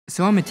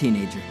So I'm a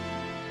teenager.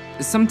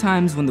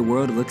 Sometimes when the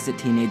world looks at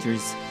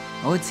teenagers,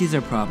 all it sees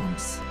are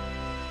problems.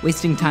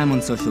 Wasting time on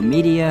social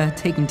media,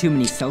 taking too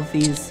many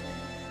selfies,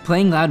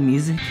 playing loud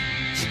music.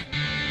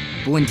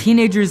 But when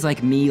teenagers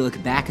like me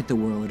look back at the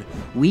world,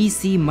 we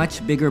see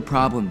much bigger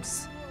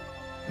problems.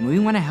 And we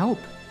want to help.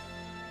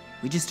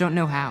 We just don't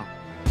know how.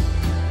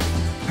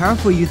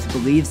 Powerful Youth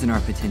believes in our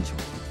potential.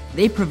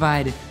 They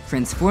provide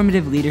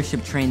transformative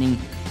leadership training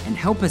and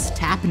help us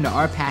tap into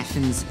our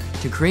passions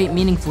to create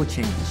meaningful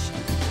change.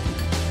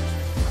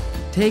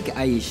 Take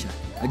Aisha,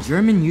 a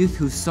German youth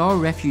who saw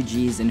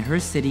refugees in her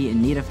city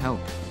in need of help.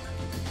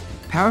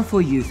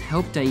 Powerful Youth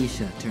helped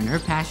Aisha turn her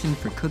passion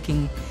for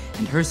cooking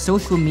and her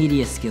social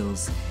media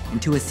skills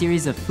into a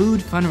series of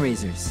food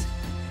fundraisers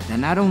that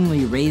not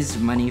only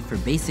raised money for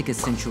basic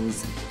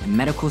essentials and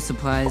medical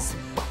supplies,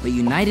 but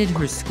united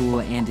her school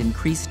and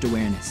increased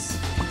awareness.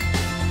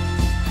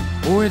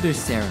 Or there's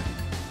Sarah,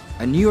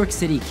 a New York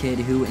City kid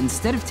who,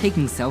 instead of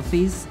taking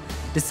selfies,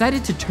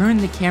 decided to turn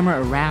the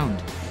camera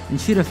around and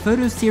shoot a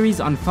photo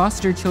series on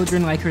foster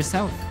children like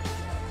herself.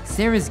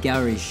 Sarah's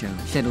gallery show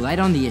shed light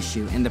on the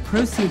issue, and the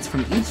proceeds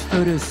from each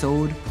photo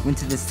sold went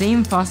to the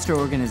same foster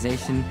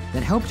organization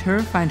that helped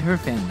her find her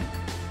family.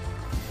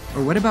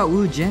 Or what about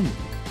Woo Jin,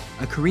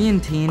 a Korean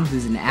teen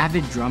who's an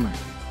avid drummer?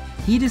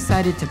 He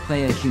decided to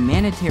play a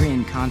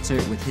humanitarian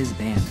concert with his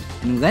band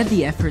and led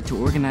the effort to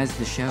organize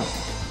the show.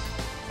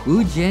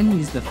 Woo Jin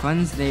used the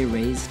funds they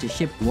raised to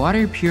ship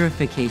water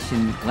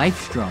purification life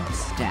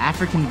straws to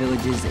African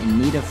villages in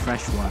need of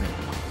fresh water.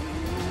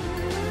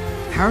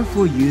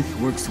 Powerful Youth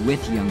works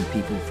with young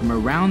people from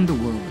around the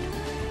world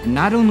and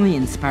not only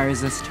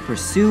inspires us to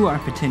pursue our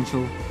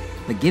potential,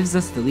 but gives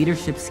us the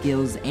leadership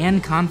skills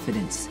and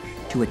confidence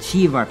to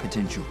achieve our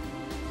potential.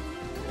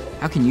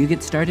 How can you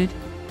get started?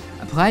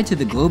 Apply to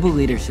the Global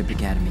Leadership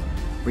Academy,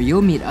 where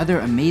you'll meet other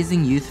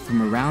amazing youth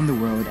from around the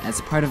world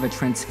as part of a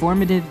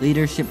transformative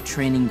leadership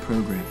training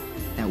program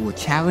that will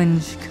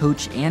challenge,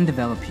 coach, and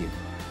develop you.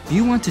 Do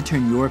you want to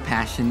turn your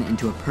passion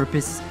into a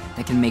purpose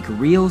that can make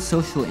real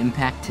social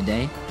impact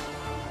today?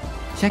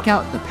 Check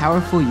out the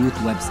Powerful Youth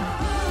website.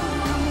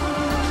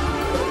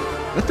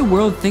 Let the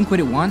world think what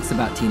it wants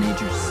about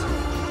teenagers.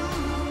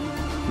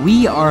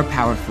 We are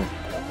powerful.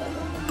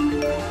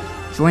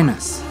 Join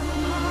us.